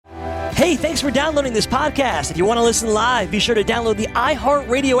Hey, thanks for downloading this podcast. If you want to listen live, be sure to download the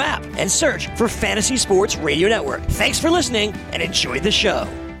iHeartRadio app and search for Fantasy Sports Radio Network. Thanks for listening and enjoy the show.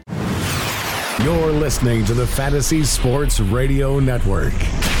 You're listening to the Fantasy Sports Radio Network.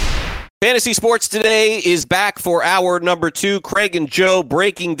 Fantasy Sports Today is back for hour number 2. Craig and Joe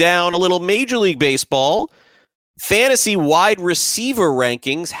breaking down a little Major League Baseball. Fantasy wide receiver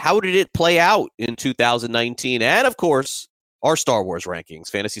rankings. How did it play out in 2019? And, of course, our Star Wars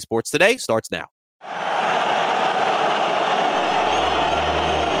rankings. Fantasy Sports Today starts now.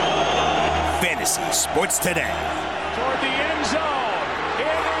 Fantasy Sports Today. Toward the end zone. It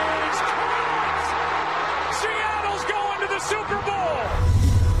is caught! Seattle's going to the Super Bowl.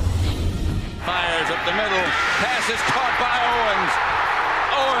 Fires up the middle. Pass is caught by Owens.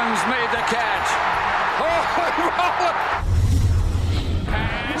 Owens made the catch.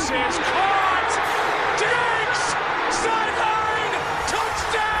 Pass is caught. Diggs! Sideline!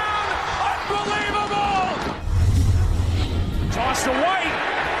 Touchdown! Unbelievable! Toss to White.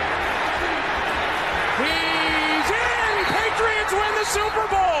 He's in! Patriots win the Super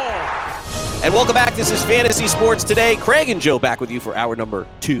Bowl! And welcome back. This is Fantasy Sports Today. Craig and Joe back with you for hour number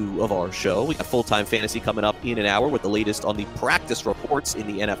 2 of our show. We got full-time fantasy coming up in an hour with the latest on the practice reports in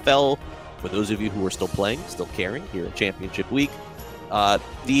the NFL. For those of you who are still playing, still caring here at Championship Week.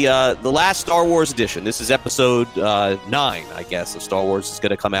 The last Star Wars edition. This is episode 9, I guess, of Star Wars is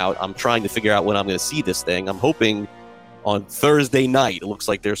going to come out. I'm trying to figure out when I'm going to see this thing. I'm hoping on Thursday night. It looks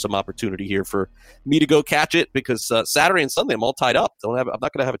like there's some opportunity here for me to go catch it because Saturday and Sunday I'm all tied up. I'm not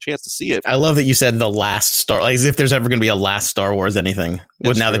going to have a chance to see it. I love that you said the last Star, like as if there's ever going to be a last Star Wars anything.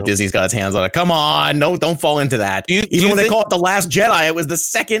 But now that Disney's got its hands on it, come on, no, don't fall into that. Even when they call it the Last Jedi, it was the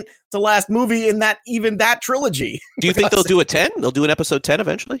second to last movie in that trilogy. Do you think they'll do a 10? They'll do an episode 10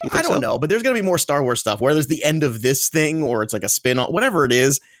 eventually? I don't know, but there's going to be more Star Wars stuff, whether it's the end of this thing or it's like a spin-off, whatever it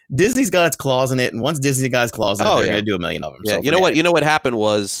is. Disney's got its claws in it, and once Disney got its claws in it, they're going to do a million of them. Yeah, so you know what happened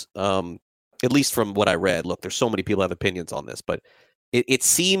was, at least from what I read, look, there's so many people have opinions on this, but it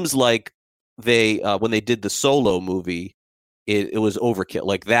seems like they, when they did the Solo movie, it was overkill.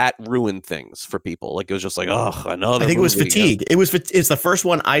 Like that ruined things for people. Like it was just like, oh, another. I think movie. it was fatigue. Yeah. It's the first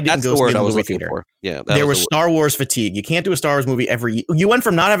one I didn't go see in the movie theater. For. Yeah, there was Star Wars fatigue. You can't do a Star Wars movie every year. You went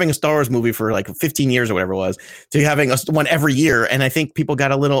from not having a Star Wars movie for like 15 years or whatever it was to having one every year. And I think people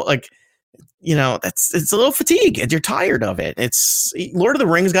got a little like, it's a little fatigue and you're tired of it. It's Lord of the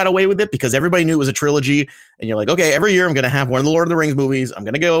Rings got away with it because everybody knew it was a trilogy. And you're like, okay, every year I'm going to have one of the Lord of the Rings movies. I'm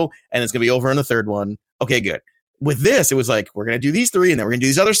going to go and it's going to be over in the third one. Okay, good. With this, it was like, we're going to do these 3 and then we're going to do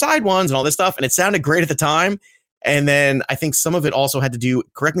these other side ones and all this stuff. And it sounded great at the time. And then I think some of it also had to do,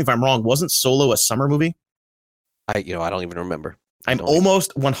 correct me if I'm wrong, wasn't Solo a summer movie? I don't even remember. I'm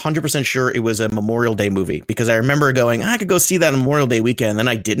almost 100% sure it was a Memorial Day movie because I remember going, I could go see that on Memorial Day weekend. And then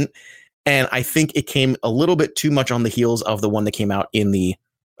I didn't. And I think it came a little bit too much on the heels of the one that came out in the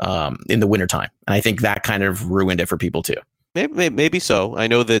wintertime. And I think that kind of ruined it for people too. Maybe so. I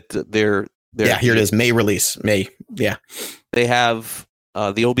know that they're here it is. May release. May. Yeah. They have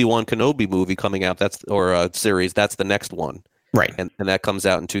the Obi-Wan Kenobi movie coming out. Or series. That's the next one. Right. And that comes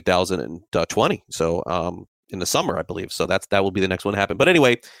out in 2020. So in the summer, I believe. So that will be the next one to happen. But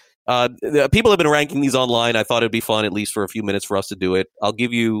anyway, people have been ranking these online. I thought it'd be fun, at least for a few minutes for us to do it. I'll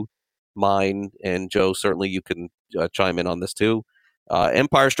give you mine, and Joe, certainly you can chime in on this too.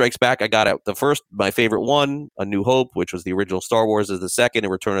 Empire Strikes Back, I got out the first, my favorite one, A New Hope, which was the original Star Wars, is the second,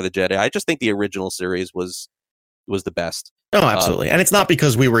 and Return of the Jedi. I just think the original series was the best. Oh, absolutely. And it's not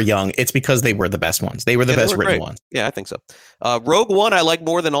because we were young. It's because they were the best ones. They were the best written ones. Yeah, I think so. Rogue One, I like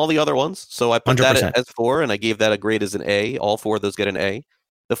more than all the other ones. So I put 100%. That as 4, and I gave that a grade as an A. All 4 of those get an A.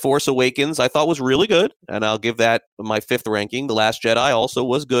 The Force Awakens, I thought was really good, and I'll give that my 5th ranking. The Last Jedi also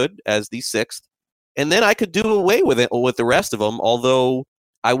was good as the 6th. And then I could do away with it with the rest of them, although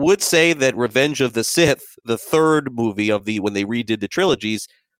I would say that Revenge of the Sith, the 3rd movie when they redid the trilogies,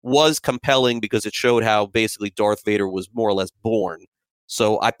 was compelling because it showed how basically Darth Vader was more or less born.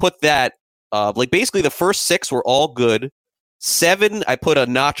 So I put that, basically the first 6 were all good. 7, I put a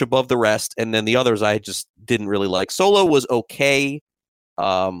notch above the rest, and then the others I just didn't really like. Solo was okay.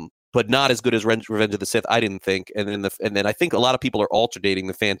 But not as good as Revenge of the Sith, I didn't think. And then I think a lot of people are alternating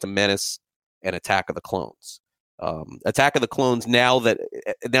the Phantom Menace and Attack of the Clones. Attack of the Clones, now that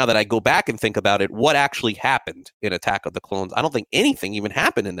I go back and think about it, what actually happened in Attack of the Clones? I don't think anything even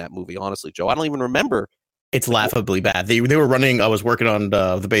happened in that movie, honestly, Joe. I don't even remember. It's laughably bad. They were running, I was working on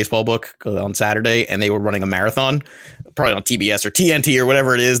the baseball book on Saturday, and they were running a marathon, probably on TBS or TNT or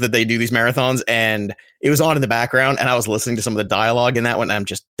whatever it is that they do these marathons, and it was on in the background, and I was listening to some of the dialogue in that one, and I'm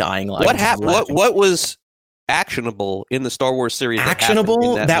just dying laughing. What happened? What was actionable in the Star Wars series.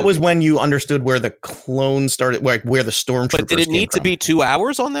 Actionable? That was when you understood where the clones started, where the stormtroopers. But did it need to be 2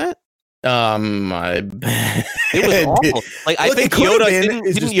 hours on that? It was awful. Like, I think Yoda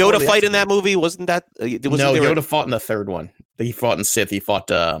didn't Yoda fight in that movie. Wasn't that? No, Yoda fought in the third one. He fought in Sith. He fought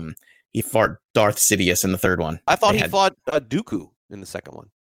Darth Sidious in the third one. I thought he fought Dooku in the second one.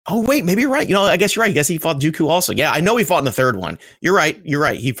 Oh, wait, maybe you're right. I guess you're right. I guess he fought Dooku also. Yeah, I know he fought in the third one. You're right.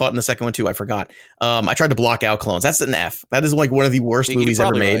 He fought in the second one too. I forgot. I tried to block out clones. That's an F. That is like one of the worst movies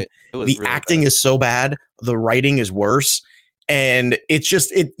ever made. Right. The acting is so bad. The writing is worse. And it's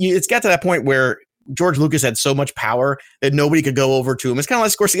just, it's got to that point where George Lucas had so much power that nobody could go over to him. It's kind of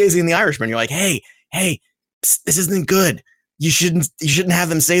like Scorsese in The Irishman. You're like, hey, psst, this isn't good. You shouldn't have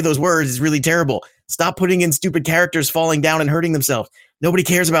them say those words. It's really terrible. Stop putting in stupid characters falling down and hurting themselves. Nobody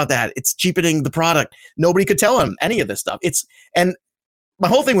cares about that. It's cheapening the product. Nobody could tell him any of this stuff. And my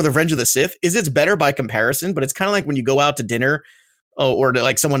whole thing with Revenge of the Sith is it's better by comparison, but it's kind of like when you go out to dinner or to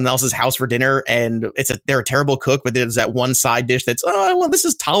like someone else's house for dinner and they're a terrible cook, but there's that one side dish that's, this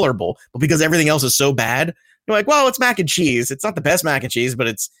is tolerable. But because everything else is so bad, you're like, well, it's mac and cheese. It's not the best mac and cheese, but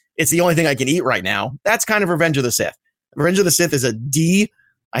it's the only thing I can eat right now. That's kind of Revenge of the Sith. Revenge of the Sith is a D.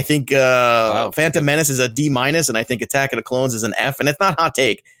 I think Phantom Menace is a D-, and I think Attack of the Clones is an F. And it's not hot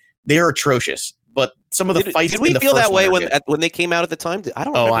take; they are atrocious. But some of the fights. Did we feel that way when they came out at the time? I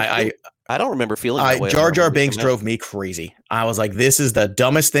don't. I don't remember feeling that way. Jar Jar Binks drove me crazy. I was like, this is the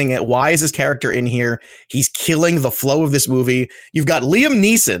dumbest thing. Why is this character in here? He's killing the flow of this movie. You've got Liam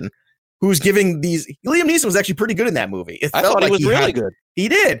Neeson, who's giving these. Liam Neeson was actually pretty good in that movie. I thought he was really good. He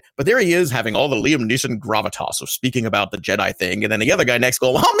did, but there he is having all the Liam Neeson gravitas of speaking about the Jedi thing, and then the other guy next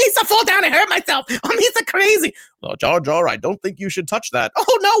going, "Oh, Misa, fall down and hurt myself. Oh, Misa, crazy. Well, Jar Jar, I don't think you should touch that.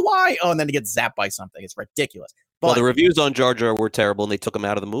 Oh no, why? Oh, and then he gets zapped by something. It's ridiculous. But, well, the reviews on Jar Jar were terrible, and they took him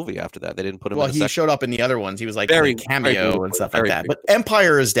out of the movie after that. They didn't put him. Well, he showed up in the other ones. He was like very cameo and stuff like that. But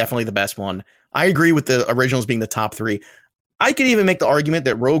Empire is definitely the best one. I agree with the originals being the top 3. I could even make the argument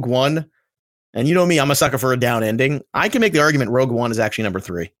that Rogue One, and you know me, I'm a sucker for a down ending. I can make the argument Rogue One is actually number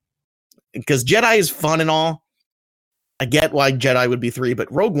 3. Because Jedi is fun and all. I get why Jedi would be 3,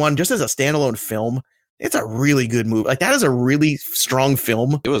 but Rogue One, just as a standalone film, it's a really good movie. Like, that is a really strong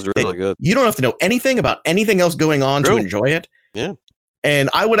film. It was really good. You don't have to know anything about anything else going on to enjoy it. Yeah.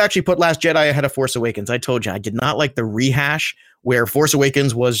 And I would actually put Last Jedi ahead of Force Awakens. I told you, I did not like the rehash where Force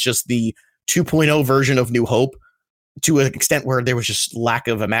Awakens was just the 2.0 version of New Hope to an extent where there was just lack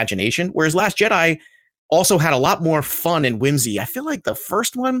of imagination. Whereas Last Jedi also had a lot more fun and whimsy. I feel like the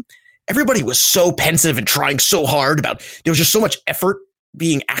first one, everybody was so pensive and trying so hard there was just so much effort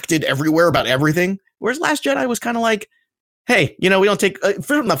being acted everywhere about everything. Whereas Last Jedi was kind of like, hey, we don't take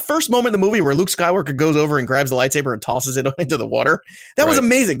from the first moment in the movie where Luke Skywalker goes over and grabs the lightsaber and tosses it into the water. That was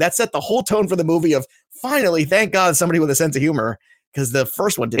amazing. That set the whole tone for the movie of finally, thank God, somebody with a sense of humor. Because the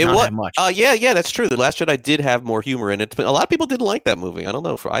first one did not have much. Yeah, that's true. The Last Jedi did have more humor in it. But a lot of people didn't like that movie. I don't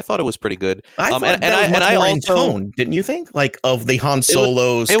know. I thought it was pretty good. I tone, didn't you think? Like of the Han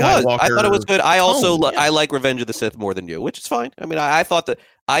Solo Skywalker. I thought it was good. I also I like Revenge of the Sith more than you, which is fine. I mean, I thought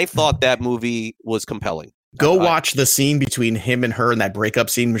that movie was compelling. Go watch the scene between him and her in that breakup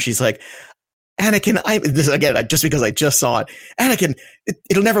scene where she's like, Anakin, just because I just saw it. Anakin,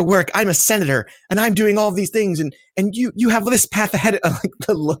 it'll never work. I'm a senator, and I'm doing all these things, and you have this path ahead. Like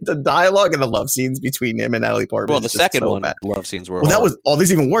the dialogue and the love scenes between him and Natalie Portman. Well, the second one, love scenes were. Well, that was all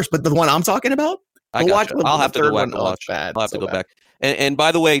these even worse. But the one I'm talking about, I'll have to go back and watch. I'll have to go back. And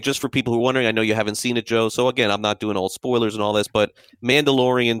by the way, just for people who are wondering, I know you haven't seen it, Joe. So again, I'm not doing all spoilers and all this, but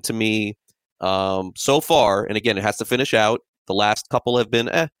Mandalorian to me, so far, and again, it has to finish out. The last couple have been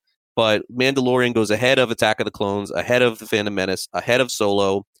but Mandalorian goes ahead of Attack of the Clones, ahead of The Phantom Menace, ahead of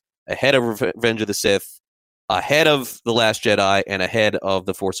Solo, ahead of Revenge of the Sith, ahead of The Last Jedi, and ahead of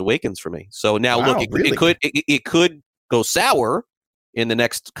The Force Awakens for me. So now, look, it could go sour in the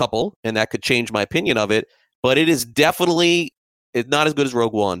next couple, and that could change my opinion of it. But it is definitely, it's not as good as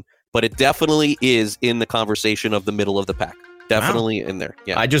Rogue One, but it definitely is in the conversation of the middle of the pack. Definitely in there.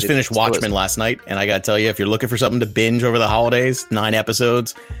 Yeah, I just finished Watchmen last night, and I got to tell you, if you're looking for something to binge over the holidays, 9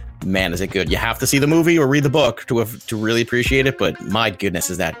 episodes, man, is it good. You have to see the movie or read the book to really appreciate it, but my goodness,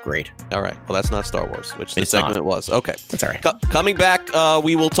 is that great. All right. Well, that's not Star Wars, which the segment it was. Okay. That's all right. Coming back,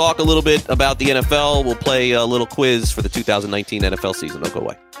 we will talk a little bit about the NFL. We'll play a little quiz for the 2019 NFL season. Don't go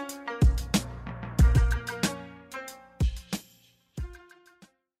away.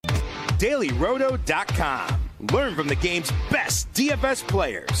 DailyRoto.com. Learn from the game's best DFS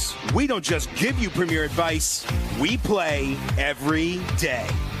players. We don't just give you premier advice, we play every day.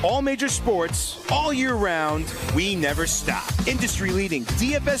 all major sports, all year round, we never stop. Industry-leading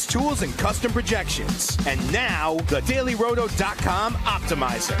DFS tools and custom projections. And now, the DailyRoto.com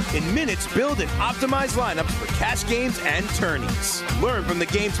Optimizer. In minutes, build and optimize lineups for cash games and tourneys. Learn from the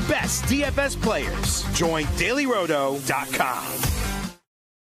game's best DFS players. Join DailyRoto.com.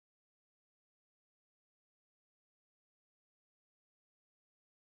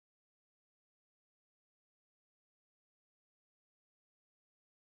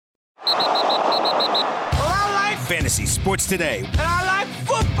 Well, I like Fantasy Sports Today. and I like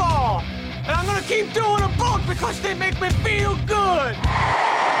football. And I'm going to keep doing them both because they make me feel good.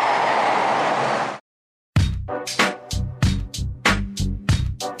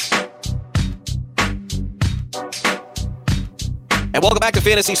 And welcome back to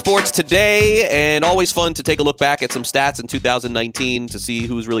Fantasy Sports Today, and always fun to take a look back at some stats in 2019 to see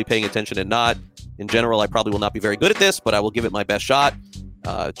who's really paying attention and not. In general, I probably will not be very good at this, but I will give it my best shot.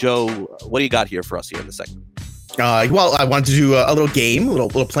 Joe, what do you got here for us here in the segment? Well, I wanted to do a little game, a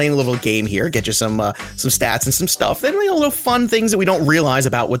little game here, get you some stats and some stuff. Then little fun things that we don't realize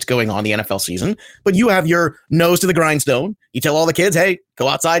about what's going on in the NFL season. But you have your nose to the grindstone. You tell all the kids, hey, go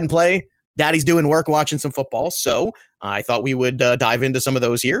outside and play. Daddy's doing work, watching some football. So I thought we would dive into some of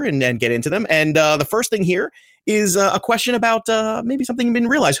those here and get into them. And the first thing here is a question about maybe something you didn't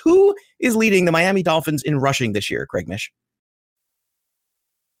realize. Who is leading the Miami Dolphins in rushing this year, Craig Mish?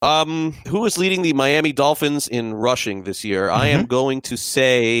 Who is leading the Miami Dolphins in rushing this year? I am going to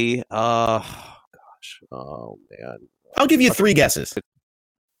say, man. I'll give you three guesses.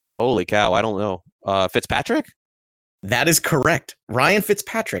 Holy cow, I don't know. Fitzpatrick? That is correct. Ryan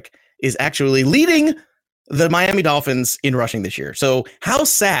Fitzpatrick is actually leading the Miami Dolphins in rushing this year. So how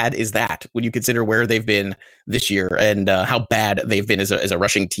sad is that when you consider where they've been this year and how bad they've been as a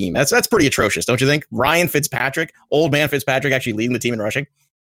rushing team? That's pretty atrocious, don't you think? Ryan Fitzpatrick, old man Fitzpatrick, actually leading the team in rushing.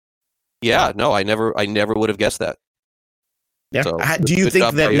 Yeah, no, I never would have guessed that. Yeah. So, do you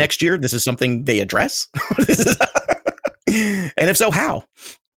think that next year this is something they address? And if so, how?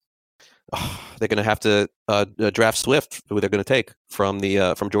 They're going to have to draft Swift, who they're going to take from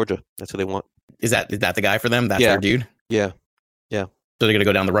Georgia. That's who they want. Is that the guy for them? That's their dude? Yeah. So they're going to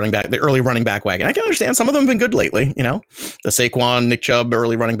go down the early running back wagon. I can understand. Some of them have been good lately. You know, the Saquon, Nick Chubb,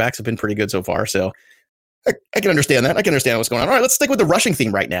 early running backs have been pretty good so far. So I can understand that. I can understand what's going on. All right, let's stick with the rushing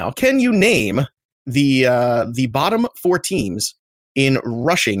theme right now. Can you name the bottom four teams in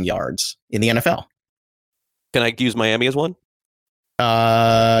rushing yards in the NFL? Can I use Miami as one?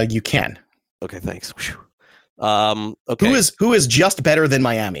 You can. Okay, thanks. Okay. Who is just better than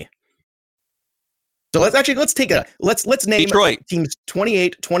Miami? So let's name Detroit. Teams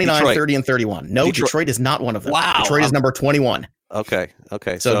 28, 29, Detroit. 30, and 31. No, Detroit is not one of them. Wow. Detroit is number 21. Okay.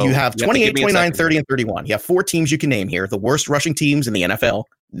 So you have 28, 29, 30, here. and 31. You have four teams you can name here, the worst rushing teams in the NFL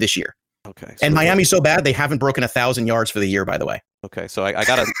this year. Okay. And Miami's so bad they haven't broken 1,000 yards for the year, by the way. Okay, so I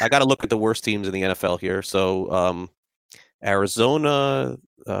gotta look at the worst teams in the NFL here. So Arizona,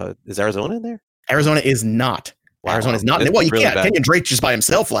 is Arizona in there? Arizona is not. Wow. Arizona is not. Well, you can't. Kenyon Drake just by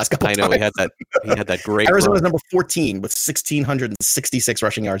himself last couple of times. I know he had that great. Arizona's run. number 14 with 1,666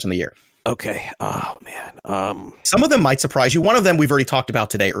 rushing yards in the year. Okay. Oh man. Some of them might surprise you. One of them we've already talked about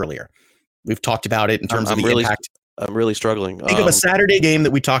today earlier. We've talked about it in terms of the impact. I'm really struggling. Think of a Saturday game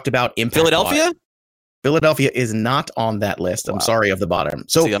that we talked about. Philadelphia? Philadelphia is not on that list. I'm sorry, of the bottom.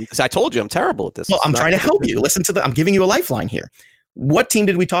 So I told you I'm terrible at this. Well, I'm trying to help you. Listen to I'm giving you a lifeline here. What team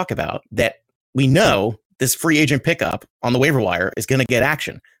did we talk about that we know this free agent pickup on the waiver wire is going to get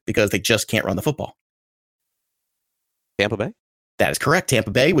action because they just can't run the football? Tampa Bay? That is correct. Tampa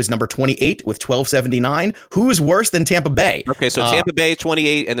Bay was number 28 with 1,279. Who is worse than Tampa Bay? Okay, so Tampa Bay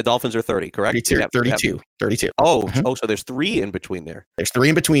 28 and the Dolphins are 30, correct? 32. Oh, so there's three in between there. There's three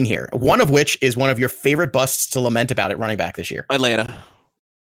in between here. One of which is one of your favorite busts to lament about at running back this year. Atlanta.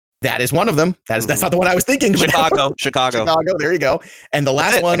 That is one of them. That's not the one I was thinking. Chicago. There you go. And the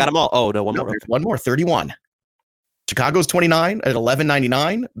last one. I got them all. Oh, no, one more. One more, 31. Chicago's 29 at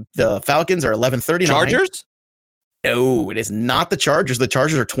 11.99. The Falcons are 11.39. Chargers? No, it is not the Chargers. The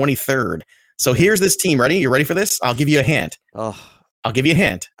Chargers are 23rd. So here's this team. Ready? You ready for this? I'll give you a hint. Oh. I'll give you a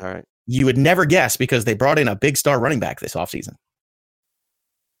hint. All right. You would never guess because they brought in a big star running back this offseason.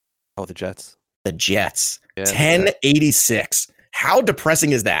 Oh, the Jets. The Jets. Yeah, 1086. How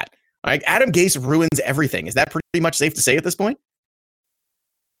depressing is that? Like, Adam Gase ruins everything. Is that pretty much safe to say at this point?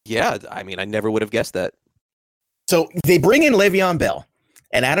 Yeah, I mean, I never would have guessed that. So they bring in Le'Veon Bell.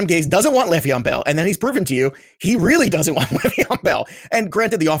 And Adam Gase doesn't want Le'Veon Bell. And then he's proven to you he really doesn't want Le'Veon Bell. And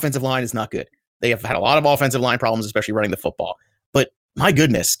granted, the offensive line is not good. They have had a lot of offensive line problems, especially running the football. But my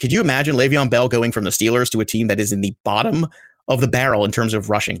goodness, could you imagine Le'Veon Bell going from the Steelers to a team that is in the bottom of the barrel in terms of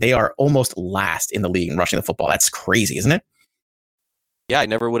rushing. They are almost last in the league in rushing the football. That's crazy, isn't it? Yeah, I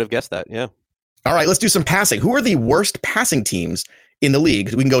never would have guessed that. Yeah. All right, let's do some passing. Who are the worst passing teams in the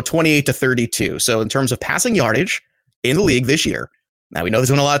league? We can go 28 to 32. So in terms of passing yardage in the league this year, now we know there's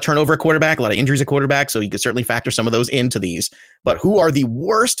been a lot of turnover at quarterback, a lot of injuries at quarterback, so you could certainly factor some of those into these. But who are the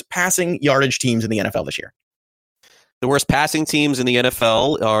worst passing yardage teams in the NFL this year? The worst passing teams in the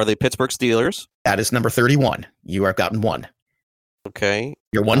NFL are the Pittsburgh Steelers. That is number 31. You have gotten one. Okay.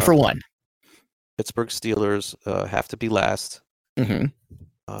 You're one for one. Pittsburgh Steelers have to be last. Mm-hmm.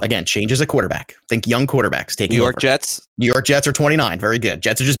 Again, changes at quarterback. Think young quarterbacks taking New York over. Jets. New York Jets are 29. Very good.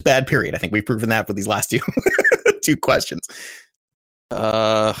 Jets are just bad, period. I think we've proven that with these last two questions.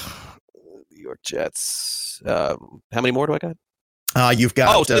 New York Jets. How many more do I got? You've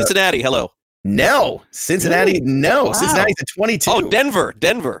got Cincinnati. Hello. No, Cincinnati. No, wow. Cincinnati's at 22. Oh,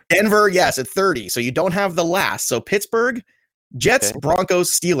 Denver, yes, at 30. So you don't have the last. So Pittsburgh, Jets,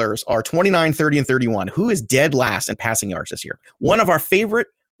 Broncos, Steelers are 29, 30, and 31. Who is dead last in passing yards this year? One of our favorite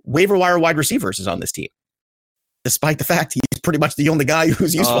waiver wire wide receivers is on this team, despite the fact he's pretty much the only guy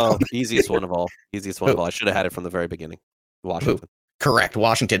who's useful. Easiest one of all. I should have had it from the very beginning. Washington. Correct,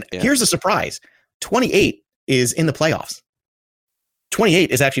 Washington. Yeah. Here's a surprise. 28 is in the playoffs.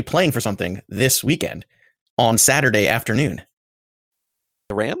 28 is actually playing for something this weekend on Saturday afternoon.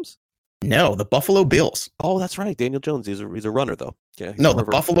 The Rams? No, the Buffalo Bills. Oh, that's right. Daniel Jones. He's a runner, though. Yeah. No, the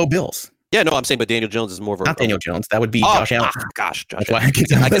Buffalo Bills. Yeah, no, I'm saying, but Daniel Jones is more of a... Not Daniel Jones. That would be Josh Allen. Gosh, Josh Allen.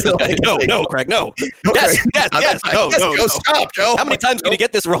 No, Craig, no. Yes. No. Stop, Joe. How many times can you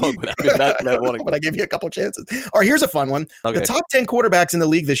get this wrong? But I give you a couple chances. All right, here's a fun one. Okay. The top 10 quarterbacks in the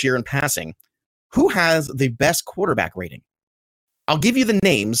league this year in passing. Who has the best quarterback rating? I'll give you the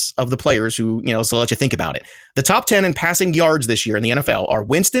names of the players who, so I'll let you think about it. The top 10 in passing yards this year in the NFL are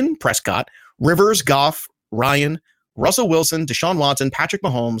Winston, Prescott, Rivers, Goff, Ryan, Russell Wilson, Deshaun Watson, Patrick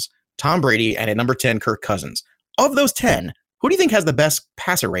Mahomes, Tom Brady, and at number 10, Kirk Cousins. Of those 10, who do you think has the best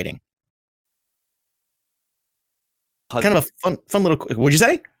passer rating? Cousins. Kind of a fun little, what'd you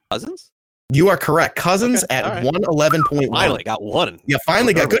say? Cousins? You are correct. Cousins at 111.1. Finally got one. Yeah,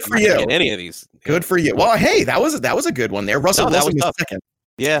 finally got. Good for you. Any of these? Good for you. Well, hey, that was a good one there. Russell Wilson was second.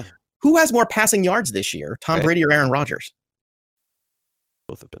 Yeah. Who has more passing yards this year, Tom Brady or Aaron Rodgers?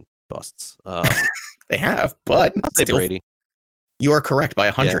 Both have been busts. They have, but I'll say Brady. You are correct by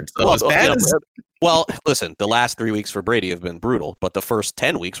 100. Yeah. So well, listen, the last 3 weeks for Brady have been brutal, but the first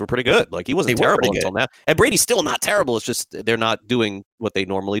 10 weeks were pretty good. Like, he wasn't terrible until now. And Brady's still not terrible. It's just they're not doing what they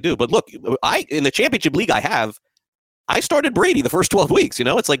normally do. But look, in the championship league I started Brady the first 12 weeks.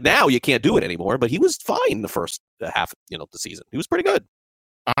 It's like now you can't do it anymore, but he was fine the first half, the season. He was pretty good.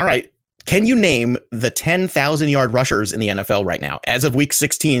 All right. Can you name the 10,000-yard rushers in the NFL right now? As of week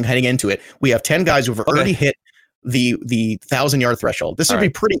 16, heading into it, we have 10 guys who have already hit the 1,000-yard threshold. This would be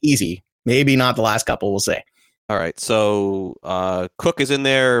pretty easy. Maybe not the last couple, we'll say. All right. So Cook is in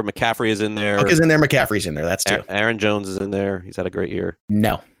there. McCaffrey is in there. Cook is in there. McCaffrey's in there. That's two. Aaron Jones is in there. He's had a great year.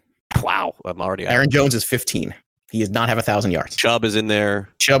 No. Wow. I'm already out. Aaron Jones is 15. He does not have 1,000 yards. Chubb is in there.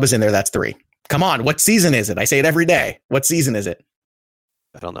 That's 3. Come on. What season is it? I say it every day. What season is it?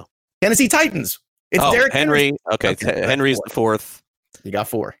 I don't know. Tennessee Titans. It's Derrick Henry. Okay. Henry's the 4th. You got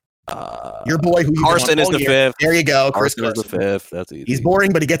 4. Your boy, who Carson is the 5th. There you go. Carson is the 5th. That's easy. He's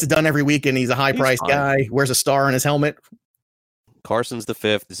boring, but he gets it done every week, and he's a high-priced guy. Wears a star on his helmet. Carson's the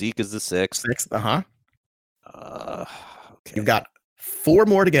 5th. Zeke is the 6th. 6th. Okay. You've got 4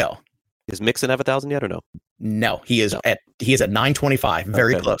 more to go. Is Mixon have 1,000 yet or no? No, he is at 925.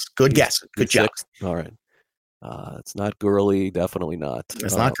 Very close. Good guess. Good job. 6th. All right. It's not Gurley. Definitely not.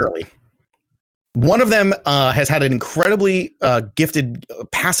 It's not Gurley. One of them has had an incredibly gifted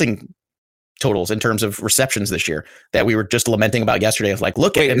passing totals in terms of receptions this year that we were just lamenting about yesterday. It's like,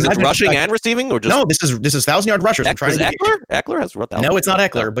 look, is it rushing and receiving, or just no? This is 1,000-yard rushers. I'm trying to Eckler? Eckler has 1,000. No, it's not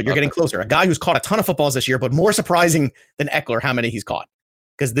Eckler, but you're getting closer. A guy who's caught a ton of footballs this year, but more surprising than Eckler, how many he's caught.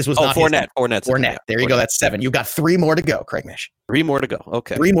 Because this was not Fournette. Fournette. There you go. That's 7. You've got 3 more to go, Craig Mish. 3 more to go.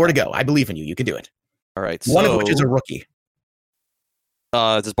 Okay. 3 more to go. I believe in you. You can do it. All right. One of which is a rookie.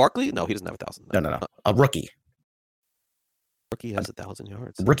 Is this Barkley? No, he doesn't have 1,000. No. A rookie. Rookie has 1,000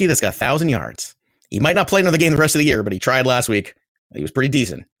 yards. A rookie that's got 1,000 yards. He might not play another game the rest of the year, but he tried last week. He was pretty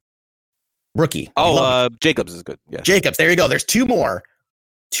decent. Rookie. Jacobs is good. Yeah. Jacobs. There you go. There's 2 more.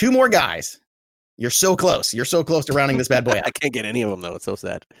 2 more guys. You're so close. You're so close to rounding this bad boy out. I can't get any of them, though. It's so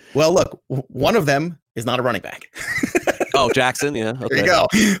sad. Well, look, one of them is not a running back. Jackson. Yeah. Okay. There you go.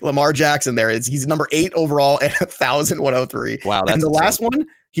 Lamar Jackson there. He's number 8 overall at 1,103. Wow. And the last one,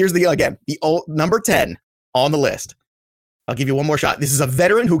 here's the old number 10 on the list. I'll give you one more shot. This is a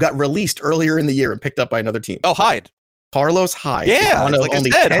veteran who got released earlier in the year and picked up by another team. Oh, Hyde. Carlos Hyde. Yeah, like I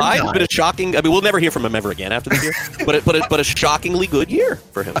said, Hyde's been a shocking. I mean, we'll never hear from him ever again after this year. but a shockingly good year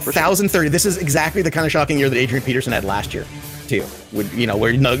for him. 1,030. This is exactly the kind of shocking year that Adrian Peterson had last year, too.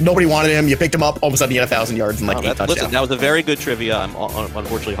 Where nobody wanted him, you picked him up, all of a sudden he had 1,000 yards and 8 touchdowns. Listen, that was a very good trivia. I'm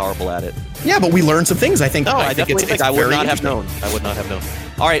unfortunately horrible at it. Yeah, but we learned some things. I think. No, I definitely think I would not have known. I would not have known.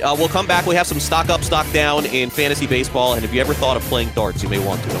 All right, we'll come back. We have some stock up, stock down in fantasy baseball, and if you ever thought of playing darts, you may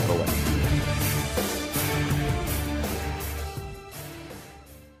want to. Don't go away.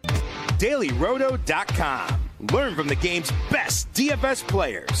 DailyRoto.com. Learn from the game's best DFS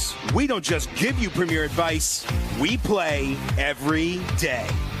players. We don't just give you premier advice, we play every day.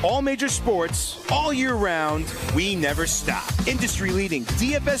 All major sports, all year round, we never stop. Industry-leading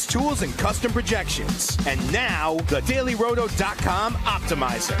DFS tools and custom projections. And now, the DailyRoto.com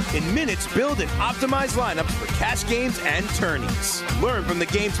Optimizer. In minutes, build and optimize lineups for cash games and tourneys. Learn from the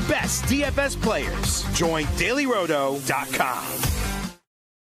game's best DFS players. Join DailyRoto.com.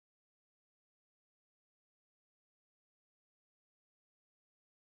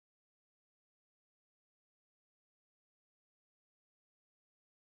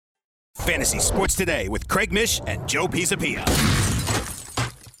 Fantasy Sports Today with Craig Mish and Joe Pisapia.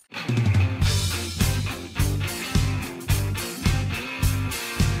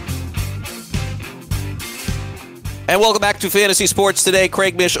 And welcome back to Fantasy Sports Today.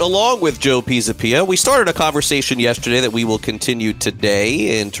 Craig Mish along with Joe Pisapia. We started a conversation yesterday that we will continue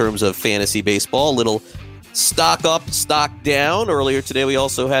today in terms of fantasy baseball. A little stock up, stock down. Earlier today we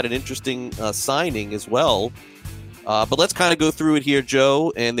also had an interesting signing as well. But let's kind of go through it here,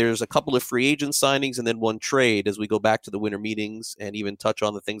 Joe. And there's a couple of free agent signings and then one trade as we go back to the winter meetings and even touch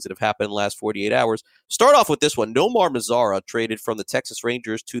on the things that have happened in the last 48 hours. Start off with this one. Nomar Mazara traded from the Texas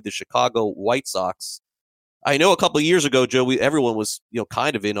Rangers to the Chicago White Sox. I know a couple of years ago, Joe, everyone was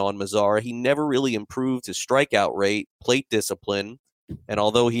kind of in on Mazara. He never really improved his strikeout rate, plate discipline. And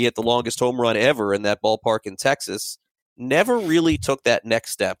although he hit the longest home run ever in that ballpark in Texas, never really took that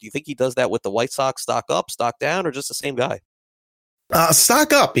next step. Do you think he does that with the White Sox, stock up, stock down, or just the same guy?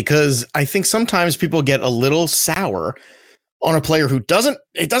 Stock up, because I think sometimes people get a little sour on a player who doesn't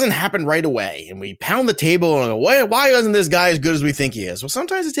happen right away. And we pound the table and go, why isn't this guy as good as we think he is? Well,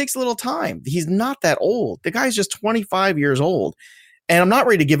 sometimes it takes a little time. He's not that old. The guy's just 25 years old. And I'm not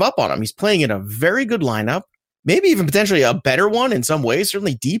ready to give up on him. He's playing in a very good lineup, maybe even potentially a better one in some ways,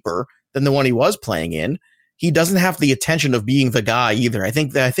 certainly deeper than the one he was playing in. He doesn't have the attention of being the guy either. I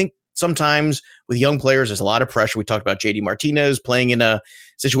think sometimes with young players, there's a lot of pressure. We talked about JD Martinez playing in a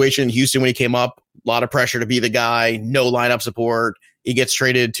situation in Houston when he came up, a lot of pressure to be the guy, no lineup support. He gets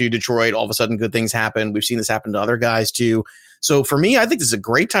traded to Detroit. All of a sudden, good things happen. We've seen this happen to other guys too. So for me, I think this is a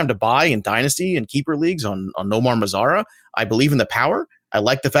great time to buy in dynasty and keeper leagues on Nomar Mazara. I believe in the power. I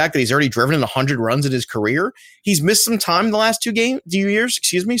like the fact that he's already driven in 100 runs in his career. He's missed some time in the last 2 years.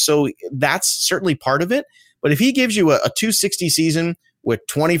 So that's certainly part of it. But if he gives you a 260 season with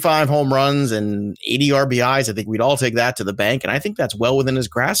 25 home runs and 80 RBIs, I think we'd all take that to the bank. And I think that's well within his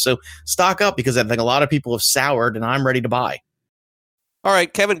grasp. So stock up, because I think a lot of people have soured and I'm ready to buy. All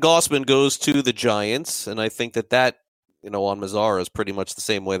right. Kevin Gausman goes to the Giants. And I think that on Mazara is pretty much the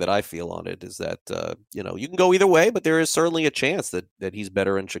same way that I feel on it, is that, you can go either way, but there is certainly a chance that he's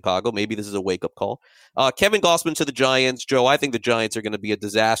better in Chicago. Maybe this is a wake up call. Kevin Gausman to the Giants. Joe, I think the Giants are going to be a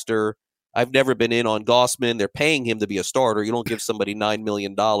disaster. I've never been in on Gausman. They're paying him to be a starter. You don't give somebody $9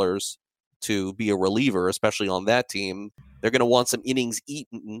 million to be a reliever, especially on that team. They're going to want some innings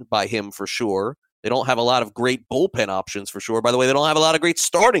eaten by him for sure. They don't have a lot of great bullpen options for sure. By the way, they don't have a lot of great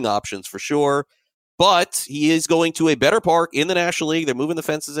starting options for sure. But he is going to a better park in the National League. They're moving the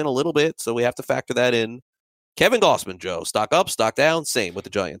fences in a little bit, so we have to factor that in. Kevin Gausman, Joe, stock up, stock down, same with the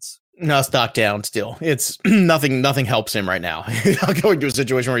Giants. No, stock down still. It's nothing helps him right now. Going to a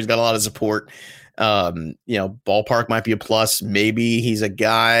situation where he's got a lot of support. Ballpark might be a plus. Maybe he's a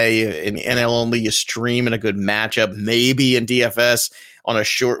guy in NL only, a stream and a good matchup. Maybe in DFS on a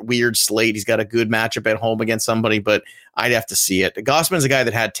short, weird slate, he's got a good matchup at home against somebody, but I'd have to see it. Gausman's a guy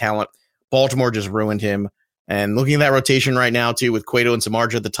that had talent. Baltimore just ruined him. And looking at that rotation right now, too, with Cueto and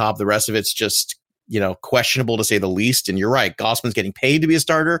Samardzija at the top, the rest of it's just questionable to say the least. And you're right. Gausman's getting paid to be a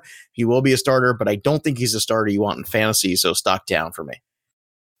starter. He will be a starter, but I don't think he's a starter you want in fantasy. So stock down for me.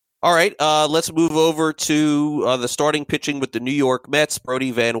 All right. Let's move over to the starting pitching with the New York Mets.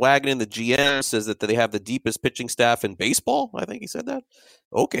 Brodie Van Wagenen, the GM, says that they have the deepest pitching staff in baseball. I think he said that.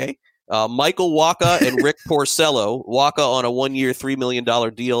 Okay. Michael Wacha and Rick Porcello. Wacha on a 1-year, $3 million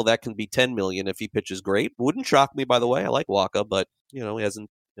deal. That can be $10 million if he pitches great. Wouldn't shock me, by the way. I like Wacha, but he hasn't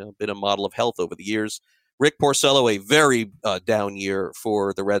been a model of health over the years. Rick Porcello, a very down year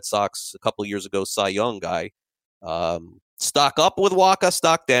for the Red Sox a couple of years ago, Cy Young guy. Stock up with Waka,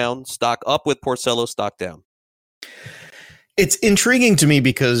 stock down. Stock up with Porcello, stock down. It's intriguing to me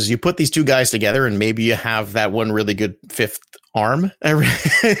because you put these two guys together and maybe you have that one really good fifth arm,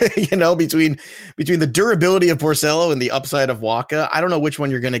 you know, between the durability of Porcello and the upside of Waka. I don't know which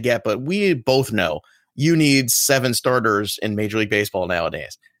one you're going to get, but we both know you need 7 starters in Major League Baseball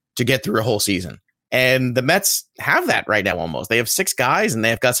nowadays to get through a whole season. And the Mets have that right now almost. They have 6 guys and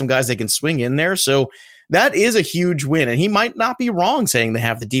they've got some guys they can swing in there. So that is a huge win. And he might not be wrong saying they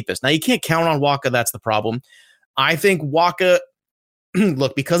have the deepest. Now, you can't count on Waka. That's the problem. I think Waka,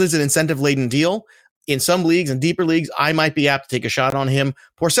 look, because it's an incentive-laden deal, in some leagues and deeper leagues, I might be apt to take a shot on him.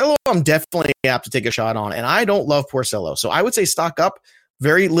 Porcello, I'm definitely apt to take a shot on, and I don't love Porcello. So I would say stock up,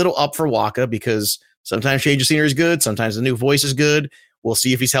 very little up for Waka, because sometimes change of scenery is good, sometimes the new voice is good. We'll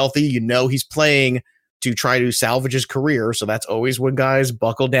see if he's healthy. You know he's playing to try to salvage his career, so that's always when guys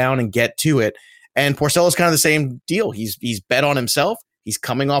buckle down and get to it. And Porcello's kind of the same deal. He's bet on himself. He's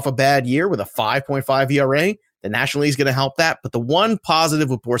coming off a bad year with a 5.5 ERA. The National League is going to help that. But the one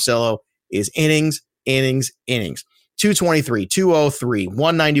positive with Porcello is innings. 223, 203,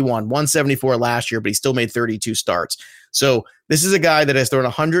 191, 174 last year, but he still made 32 starts. So this is a guy that has thrown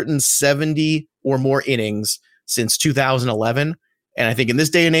 170 or more innings since 2011. And I think in this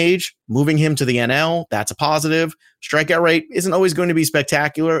day and age, moving him to the NL, that's a positive. Strikeout rate isn't always going to be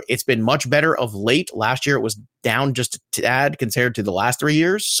spectacular. It's been much better of late. Last year, it was down just a tad compared to the last 3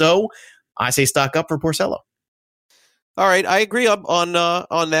 years. So I say stock up for Porcello. All right, I agree on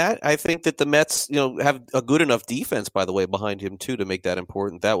that. I think that the Mets, have a good enough defense, by the way, behind him too to make that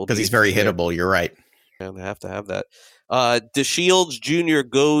important. That will because he's very hittable. You're right. And they have to have that. DeShields Jr.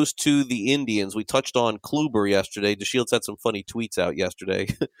 goes to the Indians. We touched on Kluber yesterday. DeShields had some funny tweets out yesterday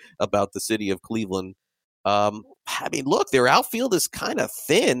about the city of Cleveland. Look, their outfield is kind of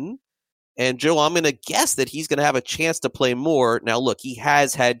thin. And, Joe, I'm going to guess that he's going to have a chance to play more. Now, look, he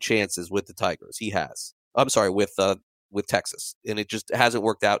has had chances with the Tigers. He has. I'm sorry, with Texas. And it just hasn't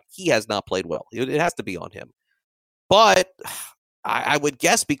worked out. He has not played well. It has to be on him. But I would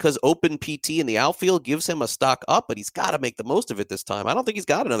guess because open PT in the outfield gives him a stock up, but he's got to make the most of it this time. I don't think he's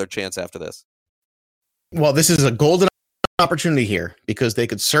got another chance after this. Well, this is a golden opportunity here because they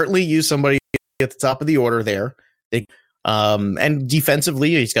could certainly use somebody at the top of the order there. And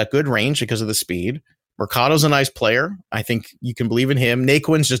defensively, he's got good range because of the speed. Mercado's a nice player. I think you can believe in him.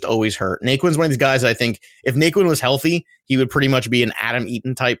 Naquin's just always hurt. Naquin's one of these guys I think if Naquin was healthy, he would pretty much be an Adam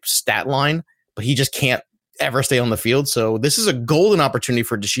Eaton type stat line, but he just can't ever stay on the field. So this is a golden opportunity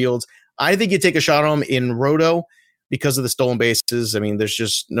for DeShields. I think you take a shot on him in Roto because of the stolen bases. I mean, there's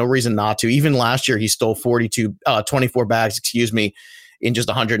just no reason not to. Even last year, he stole 24 bags, in just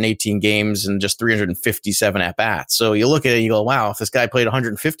 118 games and just 357 at-bats. So you look at it and you go, wow, if this guy played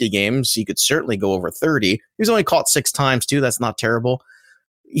 150 games, he could certainly go over 30. He was only caught 6 times, too. That's not terrible.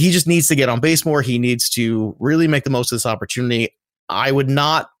 He just needs to get on base more. He needs to really make the most of this opportunity. I would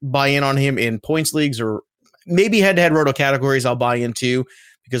not buy in on him in points leagues or maybe head-to-head Roto categories I'll buy into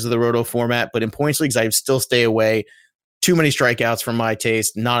because of the Roto format. But in points leagues, I still stay away. Too many strikeouts for my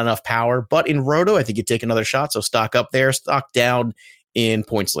taste, not enough power. But in Roto, I think you take another shot. So stock up there, stock down in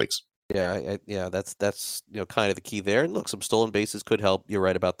points leagues. Yeah, that's kind of the key there. And look, some stolen bases could help. You're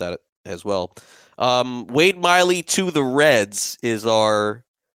right about that as well. Wade Miley to the Reds is our.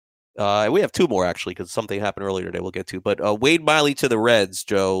 We have 2 more actually because something happened earlier today. We'll get to, but Wade Miley to the Reds,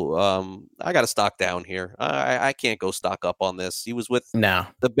 Joe. I got to stock down here. I can't go stock up on this. He was with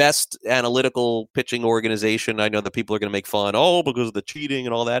the best analytical pitching organization. I know that people are going to make fun, because of the cheating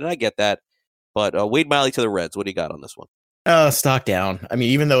and all that, and I get that. But Wade Miley to the Reds. What do you got on this one? Stock down. I mean,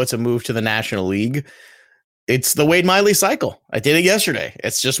 even though it's a move to the National League, it's the Wade Miley cycle. I did it yesterday.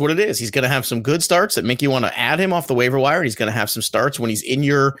 It's just what it is. He's going to have some good starts that make you want to add him off the waiver wire. And he's going to have some starts when he's in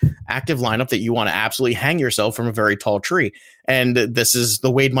your active lineup that you want to absolutely hang yourself from a very tall tree. And this is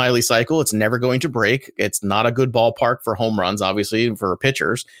the Wade Miley cycle. It's never going to break. It's not a good ballpark for home runs, obviously, for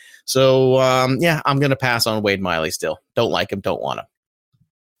pitchers. So, I'm going to pass on Wade Miley still. Don't like him. Don't want him.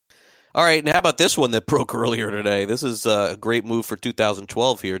 All right, and how about this one that broke earlier today? This is a great move for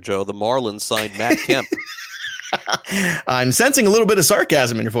 2012 here, Joe. The Marlins signed Matt Kemp. I'm sensing a little bit of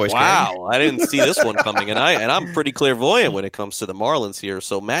sarcasm in your voice. Wow, Craig. I didn't see this one coming, and I'm pretty clairvoyant when it comes to the Marlins here.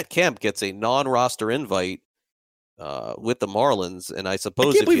 So Matt Kemp gets a non-roster invite with the Marlins, and I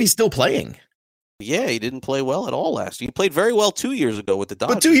suppose I can't believe he's still playing. Yeah, he didn't play well at all last year. He played very well 2 years ago with the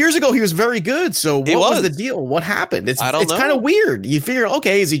Dodgers. But 2 years ago, he was very good. So what was the deal? What happened? It's kind of weird. You figure,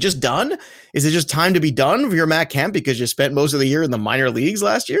 okay, is he just done? Is it just time to be done for your Matt Kemp because you spent most of the year in the minor leagues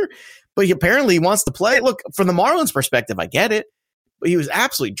last year? But he apparently wants to play. Look, from the Marlins perspective, I get it. But he was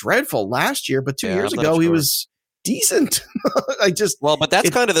absolutely dreadful last year. But 2 years ago, he was decent. But that's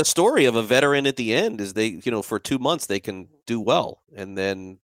kind of the story of a veteran at the end is they, for 2 months they can do well. And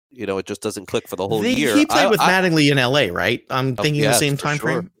then, it just doesn't click for the whole year. He played with Mattingly in LA, right? I'm thinking the same time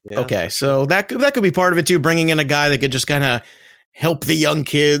frame. Yeah, okay. So that could be part of it too. Bringing in a guy that could just kind of help the young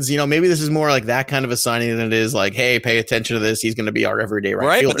kids. Maybe this is more like that kind of a signing than it is like, hey, pay attention to this. He's going to be our everyday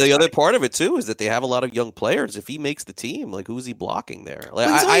right fielder. But the other part of it too is that they have a lot of young players. If he makes the team, like who's he blocking there? Like,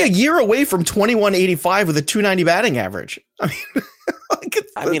 he's only a year away from 2185 with a 290 batting average.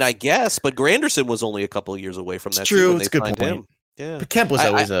 I mean, I guess, but Granderson was only a couple of years away from that. True, it's a good point. Him. Yeah, but Kemp was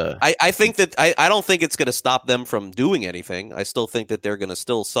always I think that I don't think it's going to stop them from doing anything. I still think that they're going to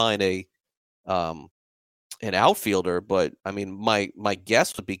still sign an outfielder, but I mean, my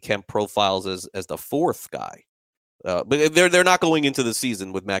guess would be Kemp profiles as the fourth guy. But they're not going into the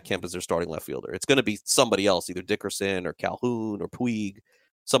season with Matt Kemp as their starting left fielder. It's going to be somebody else, either Dickerson or Calhoun or Puig.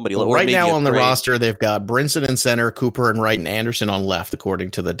 Somebody right now on the roster, they've got Brinson in center, Cooper in right, and Anderson on left,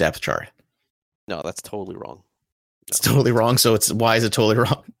 according to the depth chart. No, that's totally wrong. No. It's totally wrong. So why is it totally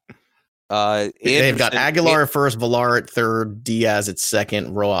wrong? They've got Aguilar at first, Villar at third, Diaz at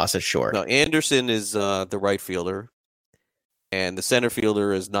second, Rojas at short. No, Anderson is the right fielder, and the center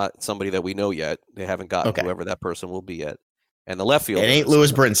fielder is not somebody that we know yet. They haven't gotten whoever that person will be yet. And the left fielder, it ain't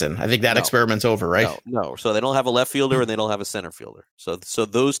Lewis Brinson. I think that experiment's over, right? No. So they don't have a left fielder and they don't have a center fielder. So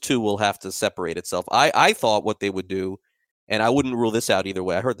those two will have to separate itself. I thought what they would do, and I wouldn't rule this out either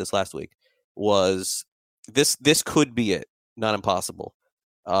way. I heard this last week. Was this could be it? Not impossible.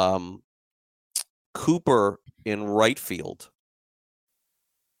 Cooper in right field,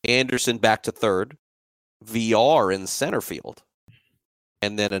 Anderson back to third, VR in center field,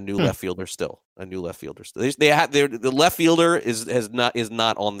 and then a new left fielder still. The left fielder is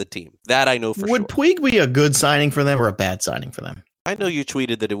not on the team. That I know for sure. Would Puig be a good signing for them or a bad signing for them? I know you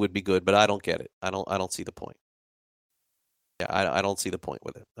tweeted that it would be good, but I don't get it. I don't see the point. Yeah, I don't see the point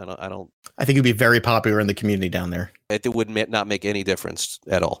with it. I don't. I think it'd be very popular in the community down there. It would not make any difference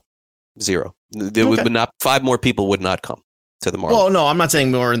at all. Zero. There would not. 5 more people would not come to the Marlins. Well, no, I'm not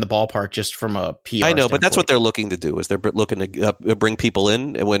saying more in the ballpark. Just from a PR. I know, but that's what they're looking to do. Is they're looking to bring people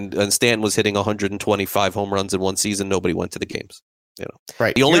in. And when Stanton was hitting 125 home runs in one season, nobody went to the games.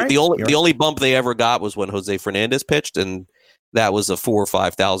 Right. The only bump they ever got was when Jose Fernandez pitched, and that was a 4,000 or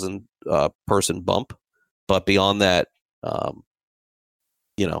 5,000 person bump. But beyond that.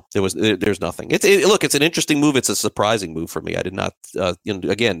 There's nothing. It's an interesting move. It's a surprising move for me. I did not,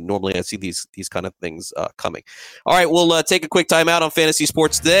 again, normally I see these kind of things coming. All right, we'll take a quick time out on Fantasy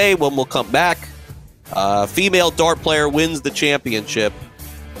Sports Today. When we'll come back, female dart player wins the championship.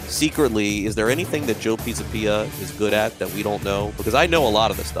 Secretly, is there anything that Joe Pisapia is good at that we don't know? Because I know a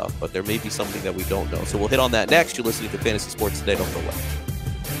lot of the stuff, but there may be something that we don't know. So we'll hit on that next. You're listening to Fantasy Sports Today. Don't go away.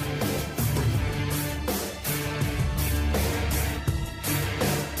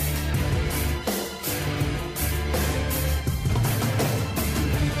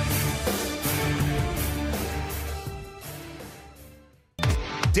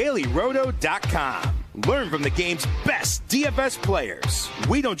 DailyRoto.com. Learn from the game's best DFS players.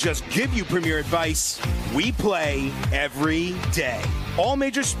 We don't just give you premier advice, we play every day. All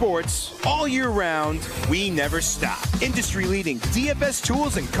major sports, all year round, we never stop. Industry-leading DFS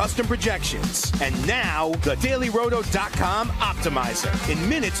tools and custom projections. And now, the DailyRoto.com Optimizer. In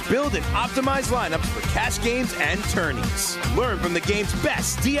minutes, build and optimize lineups for cash games and tourneys. Learn from the game's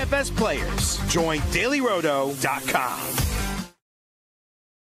best DFS players. Join DailyRoto.com.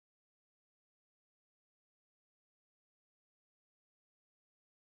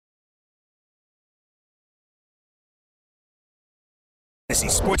 Fantasy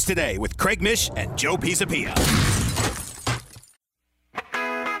Sports Today with Craig Mish and Joe Pisapia.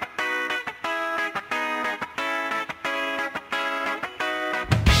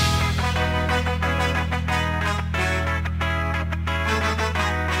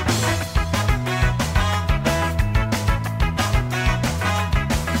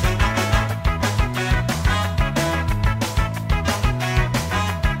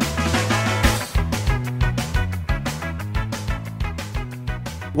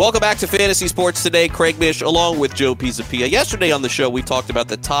 Welcome back to Fantasy Sports Today. Craig Mish along with Joe Pisapia. Yesterday on the show, we talked about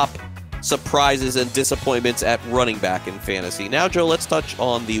the top surprises and disappointments at running back in fantasy. Now, Joe, let's touch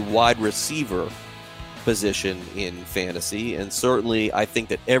on the wide receiver position in fantasy. And certainly, I think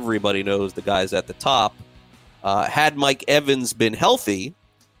that everybody knows the guys at the top. Had Mike Evans been healthy,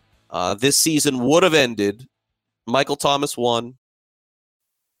 this season would have ended Michael Thomas 1,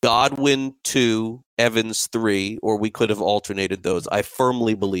 Godwin 2, Evans 3, or we could have alternated those. I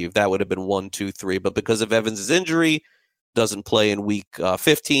firmly believe that would have been 1, 2, 3. But because of Evans' injury, doesn't play in week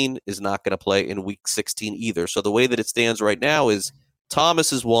 15, is not going to play in week 16 either. So the way that it stands right now is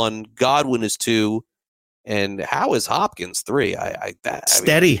Thomas is 1, Godwin is 2, and how is Hopkins 3?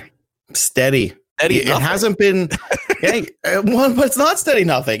 Steady. It hasn't been, but it's not steady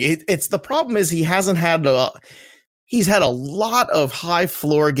nothing. It's the problem is he hasn't had he's had a lot of high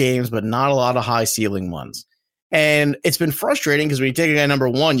floor games, but not a lot of high ceiling ones. And it's been frustrating because when you take a guy number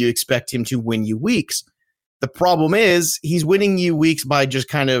 1, you expect him to win you weeks. The problem is he's winning you weeks by just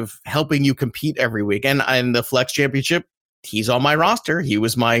kind of helping you compete every week. And in the Flex Championship, he's on my roster. He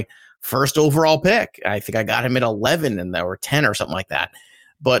was my first overall pick. I think I got him at 11 and there were 10 or something like that.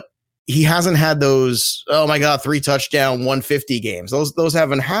 But he hasn't had those, oh my God, 3 touchdown, 150 games. Those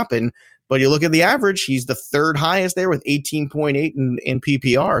haven't happened. But you look at the average, he's the 3rd highest there with 18.8 in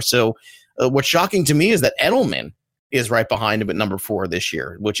PPR. So what's shocking to me is that Edelman is right behind him at number 4 this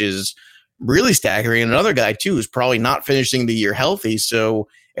year, which is really staggering. And another guy, too, who's probably not finishing the year healthy. So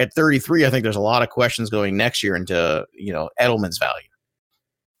at 33, I think there's a lot of questions going next year into, Edelman's value.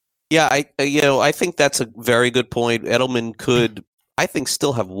 Yeah, I think that's a very good point. Edelman could, I think,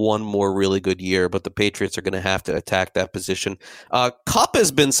 still have one more really good year, but the Patriots are going to have to attack that position. Kupp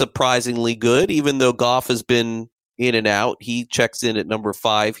has been surprisingly good, even though Goff has been in and out. He checks in at number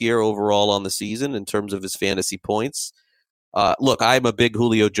 5 here overall on the season in terms of his fantasy points. Look, I'm a big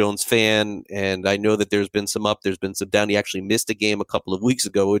Julio Jones fan, and I know that there's been some up, there's been some down. He actually missed a game a couple of weeks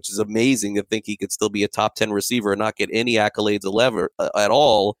ago, which is amazing to think he could still be a top 10 receiver and not get any accolades at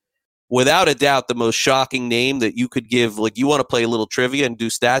all. Without a doubt, the most shocking name that you could give, like you want to play a little trivia and do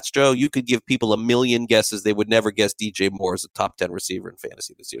stats, Joe, you could give people a million guesses. They would never guess DJ Moore as a top 10 receiver in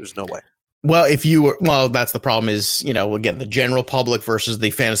fantasy this year. There's no way. Well, that's the problem is, again, the general public versus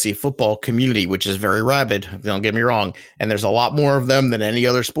the fantasy football community, which is very rabid. Don't get me wrong. And there's a lot more of them than any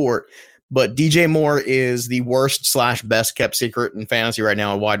other sport. But DJ Moore is the worst / best kept secret in fantasy right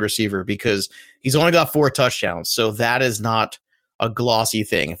now, a wide receiver, because he's only got 4 touchdowns. So that is not a glossy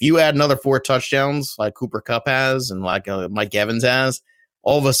thing. If you add another 4 touchdowns like Cooper Kupp has and like Mike Evans has,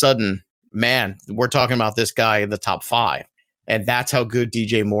 all of a sudden, man, we're talking about this guy in the top 5. And that's how good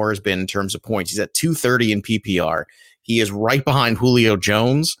DJ Moore has been in terms of points. He's at 230 in PPR. He is right behind Julio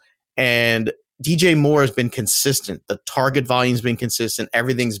Jones. And DJ Moore has been consistent. The target volume's been consistent.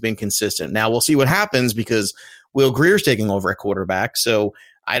 Everything's been consistent. Now we'll see what happens because Will Greer's taking over at quarterback. So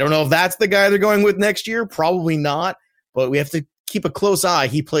I don't know if that's the guy they're going with next year. Probably not. But we have to keep a close eye.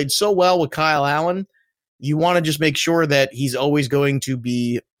 He played so well with Kyle Allen. You want to just make sure that he's always going to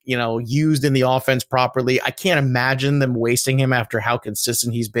be, used in the offense properly. I can't imagine them wasting him after how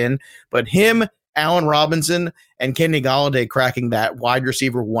consistent he's been. But him, Allen Robinson, and Kenny Golladay cracking that wide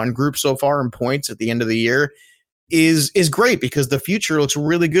receiver 1 group so far in points at the end of the year is great because the future looks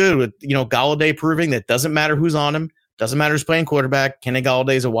really good with, Golladay proving that doesn't matter who's on him, doesn't matter who's playing quarterback. Kenny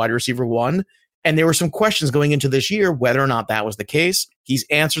Golladay is a wide receiver 1. And there were some questions going into this year whether or not that was the case. He's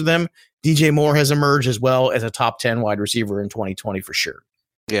answered them. DJ Moore has emerged as well as a top 10 wide receiver in 2020 for sure.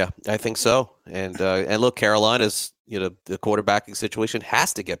 Yeah, I think so. And look, Carolina's, the quarterbacking situation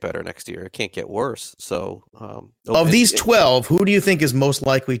has to get better next year. It can't get worse. So of these 12, who do you think is most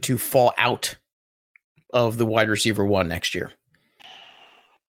likely to fall out of the wide receiver 1 next year?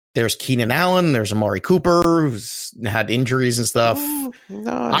 There's Keenan Allen. There's Amari Cooper, who's had injuries and stuff.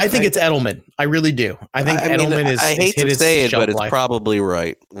 I think it's Edelman. I really do. I think Edelman is. I hate to say it, but it's probably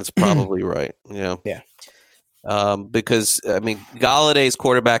right. It's probably right. Yeah. Because Galladay's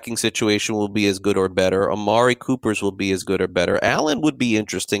quarterbacking situation will be as good or better. Amari Cooper's will be as good or better. Allen would be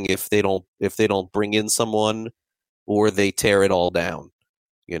interesting if they don't bring in someone or they tear it all down.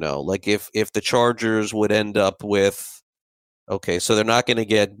 Like if the Chargers would end up with. Okay, so they're not going to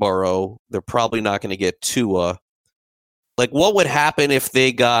get Burrow. They're probably not going to get Tua. Like, what would happen if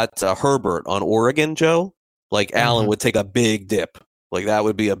they got Herbert on Oregon, Joe? Like, Allen would take a big dip. Like, that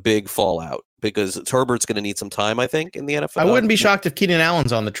would be a big fallout because Herbert's going to need some time, I think, in the NFL. I wouldn't be shocked if Keenan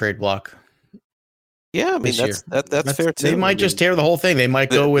Allen's on the trade block. Yeah, that's fair, too. They might just tear the whole thing. They might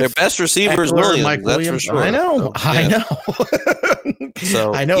go with their best receiver is Williams. Mike Williams. Sure. I know.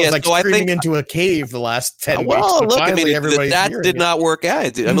 So I know. It's like screaming into a cave the last 10 weeks. Well, look, that did not work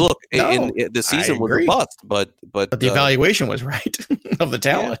out. Look, in the season was a bust, but the evaluation was right of the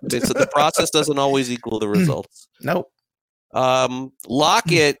talent. Yeah, so the process doesn't always equal the results. Nope.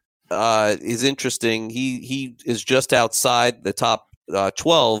 Lockett is interesting. He is just outside the top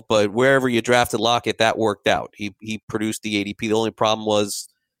 12, but wherever you drafted Lockett, that worked out. He produced the ADP. The only problem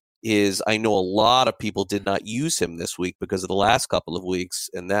is I know a lot of people did not use him this week because of the last couple of weeks,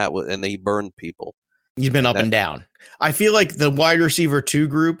 and they burned people. He's been up and down. I feel like the wide receiver 2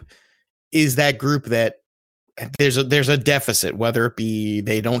 group is that group that there's a deficit, whether it be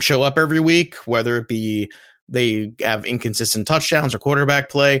they don't show up every week, whether it be they have inconsistent touchdowns or quarterback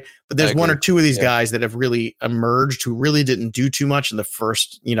play. But there's one or two of these guys that have really emerged who really didn't do too much in the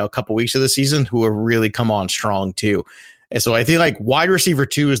first, couple weeks of the season, who have really come on strong too. And so I feel like wide receiver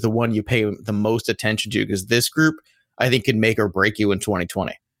 2 is the one you pay the most attention to, because this group, I think, can make or break you in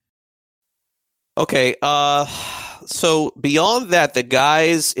 2020. Okay. So beyond that, the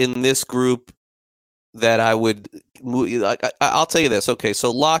guys in this group that I would I'll tell you this. Okay.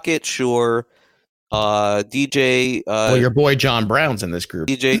 So Lockett, sure. DJ. Well, your boy John Brown's in this group.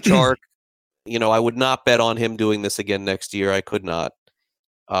 DJ Chark. I would not bet on him doing this again next year. I could not.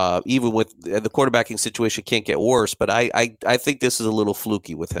 Even with the quarterbacking situation can't get worse, but I think this is a little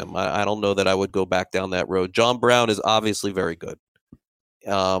fluky with him. I don't know that I would go back down that road. John Brown is obviously very good.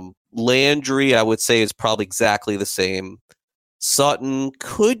 Landry, I would say, is probably exactly the same. Sutton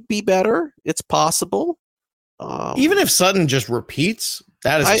could be better. It's possible. Even if Sutton just repeats,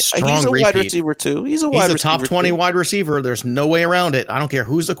 that is a strong he's a repeat. wide receiver too. He's a top 20 wide receiver. There's no way around it. I don't care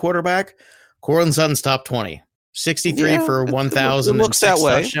who's the quarterback. Courtland Sutton's top 20. 63 for 1,000. It looks that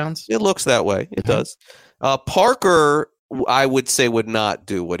way. Touchdowns. It looks that way. It does. Parker, I would say, would not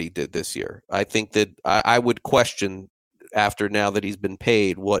do what he did this year. I think that I would question after now that he's been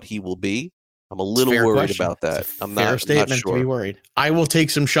paid what he will be. I'm a little worried about that. I'm not sure. To be worried. I will take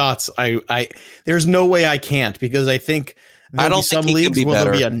some shots. There's no way I can't, because I think there'll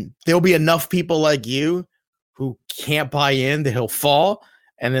be enough people like you who can't buy in that he'll fall.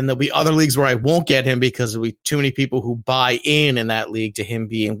 And then there'll be other leagues where I won't get him because there'll be too many people who buy in that league to him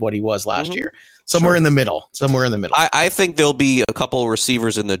being what he was last year. Somewhere in the middle. I think there'll be a couple of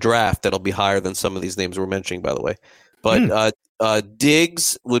receivers in the draft that'll be higher than some of these names we're mentioning, by the way. But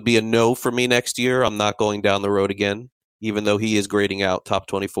Diggs would be a no for me next year. I'm not going down the road again, even though he is grading out top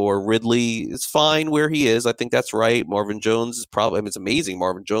 24. Ridley is fine where he is. I think that's right. Marvin Jones is it's amazing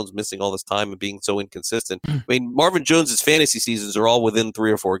Marvin Jones missing all this time and being so inconsistent. I mean, Marvin Jones's fantasy seasons are all within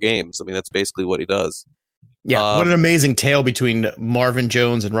 3 or 4 games. I mean, that's basically what he does. Yeah, what an amazing tale between Marvin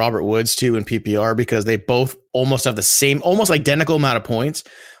Jones and Robert Woods, too, in PPR, because they both almost have the same, almost identical amount of points.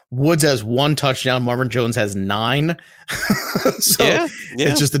 Woods has 1 touchdown. Marvin Jones has 9.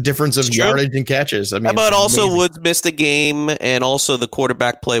 It's just the difference of yardage and catches. I mean, but also Woods missed a game, and also the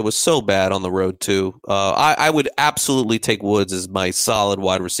quarterback play was so bad on the road too. I would absolutely take Woods as my solid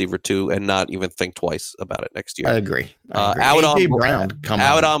wide receiver 2, and not even think twice about it next year. I agree. Out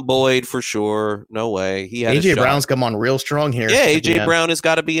on Boyd for sure. No way. He had AJ Brown's come on real strong here. Yeah, AJ Brown has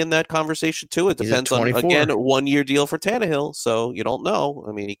got to be in that conversation too. It depends on, again, a 1-year deal for Tannehill, so you don't know.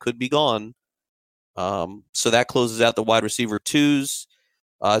 I mean, he could be gone. So that closes out the wide receiver 2s.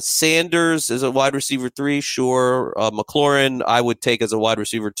 Sanders is a wide receiver 3, sure. McLaurin, I would take as a wide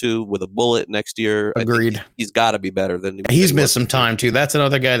receiver 2 with a bullet next year. Agreed. He's got to be better than he's missed some time too. That's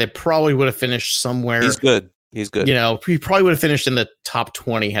another guy that probably would have finished somewhere. He's good. He probably would have finished in the top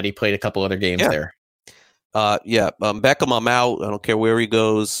 20 had he played a couple other games there. Beckham, I'm out. I don't care where he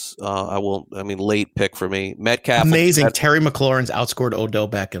goes. Late pick for me. Metcalf. Amazing. Terry McLaurin's outscored Odell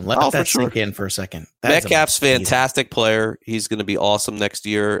Beckham. Let that sink in for a second. Metcalf's fantastic player. He's going to be awesome next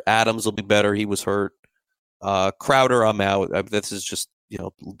year. Adams will be better. He was hurt. Crowder, I'm out. This is just,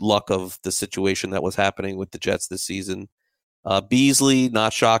 luck of the situation that was happening with the Jets this season. Beasley,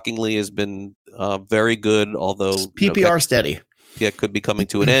 not shockingly, has been very good, although PPR steady. Yeah, could be coming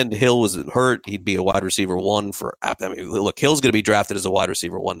to an end. Hill was hurt. He'd be a wide receiver 1 for. Look, Hill's going to be drafted as a wide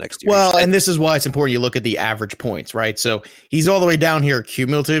receiver 1 next year. Well, and this is why it's important you look at the average points, right? So he's all the way down here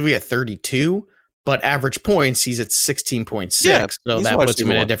cumulatively at 32, but average points he's at 16.6. Yeah, so that puts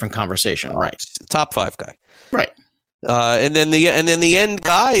him in a different conversation, right? Top 5 guy, right? And then the end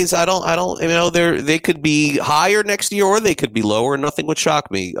guys, I don't, they could be higher next year or they could be lower. Nothing would shock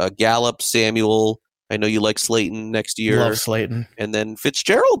me. Gallup, Samuel. I know you like Slayton next year. Love Slayton. And then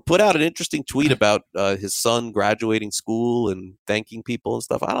Fitzgerald put out an interesting tweet about his son graduating school and thanking people and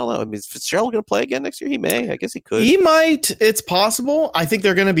stuff. I don't know. I mean, is Fitzgerald going to play again next year? He may. I guess he could. He might. It's possible. I think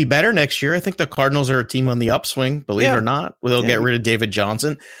they're going to be better next year. I think the Cardinals are a team on the upswing, believe it or not. They'll get rid of David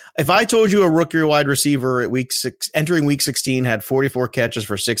Johnson. If I told you a rookie wide receiver at entering week 16 had 44 catches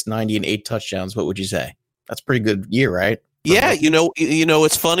for 690 and 8 touchdowns, what would you say? That's a pretty good year, right? Yeah.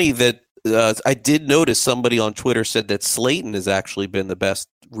 It's funny that I did notice somebody on Twitter said that Slayton has actually been the best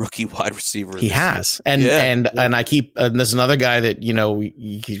rookie wide receiver. He has. And I keep, there's another guy that,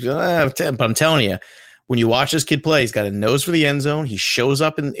 but I'm telling you, when you watch this kid play, he's got a nose for the end zone. He shows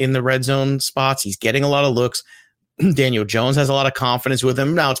up in the red zone spots. He's getting a lot of looks. Daniel Jones has a lot of confidence with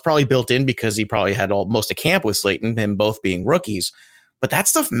him. Now it's probably built in because he probably had most of camp with Slayton, them both being rookies. But that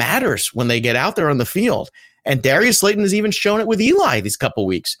stuff matters when they get out there on the field. And Darius Slayton has even shown it with Eli these couple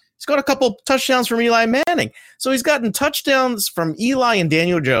weeks. He's got a couple touchdowns from Eli Manning. So he's gotten touchdowns from Eli and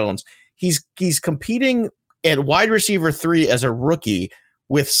Daniel Jones. He's competing at wide receiver 3 as a rookie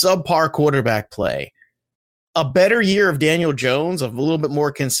with subpar quarterback play. A better year of Daniel Jones, of a little bit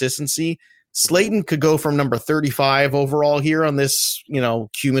more consistency. Slayton could go from number 35 overall here on this,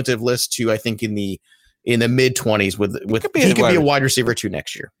 cumulative list to, I think, in the mid 20s with he could be a wide receiver 2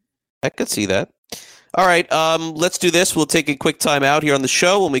 next year. I could see that. All right, let's do this. We'll take a quick time out here on the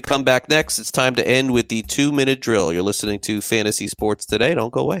show. When we come back next, it's time to end with the 2-minute drill. You're listening to Fantasy Sports Today.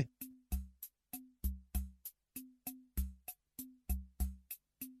 Don't go away.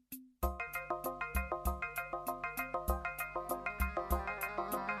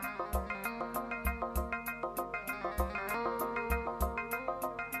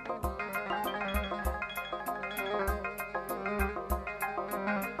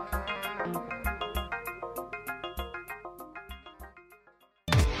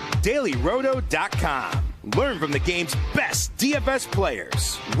 DailyRoto.com. Learn from the game's best DFS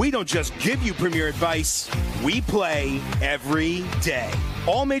players. We don't just give you premier advice, we play every day.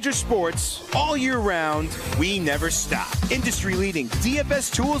 All major sports, all year round, we never stop. Industry-leading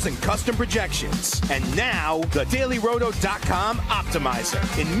DFS tools and custom projections. And now, the DailyRoto.com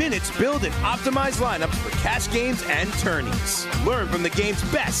Optimizer. In minutes, build and optimize lineups for cash games and tourneys. Learn from the game's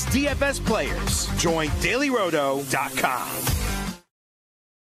best DFS players. Join DailyRoto.com.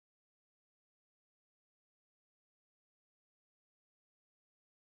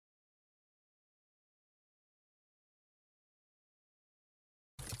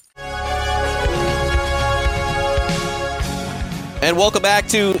 And welcome back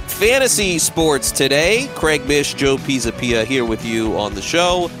to Fantasy Sports Today. Craig Mish, Joe Pisapia here with you on the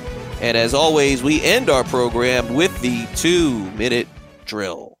show. And as always, we end our program with the 2-minute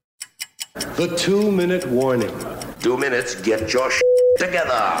drill. The 2-minute warning. 2 minutes, get your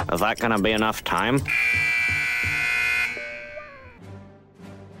together. Is that going to be enough time?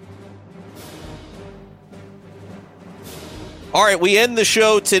 All right, we end the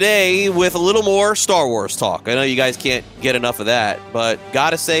show today with a little more Star Wars talk. I know you guys can't get enough of that, but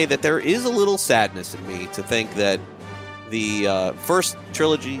gotta say that there is a little sadness in me to think that the first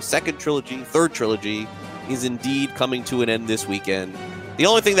trilogy, second trilogy, third trilogy is indeed coming to an end this weekend. The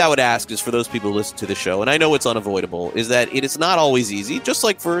only thing that I would ask is for those people who listen to the show, and I know it's unavoidable, is that it is not always easy, just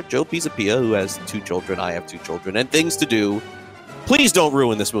like for Joe Pisapia, who has 2 children, I have 2 children, and things to do. Please don't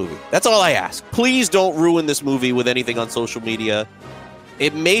ruin this movie. That's all I ask. Please don't ruin this movie with anything on social media.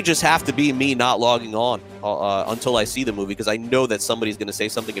 It may just have to be me not logging on until I see the movie, because I know that somebody's going to say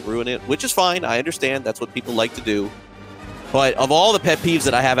something and ruin it, which is fine. I understand. That's what people like to do. But of all the pet peeves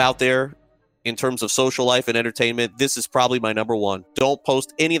that I have out there in terms of social life and entertainment, this is probably my number one. Don't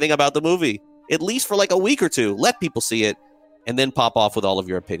post anything about the movie, at least for like a week or two. Let people see it and then pop off with all of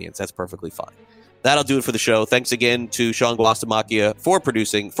your opinions. That's perfectly fine. That'll do it for the show. Thanks again to Sean Guastamacchia for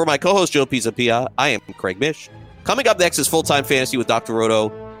producing. For my co-host, Joe Pisapia, I am Craig Mish. Coming up next is Full-Time Fantasy with Dr.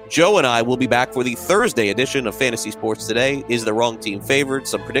 Roto. Joe and I will be back for the Thursday edition of Fantasy Sports Today. Is the wrong team favored?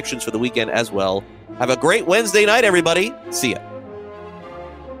 Some predictions for the weekend as well. Have a great Wednesday night, everybody. See ya.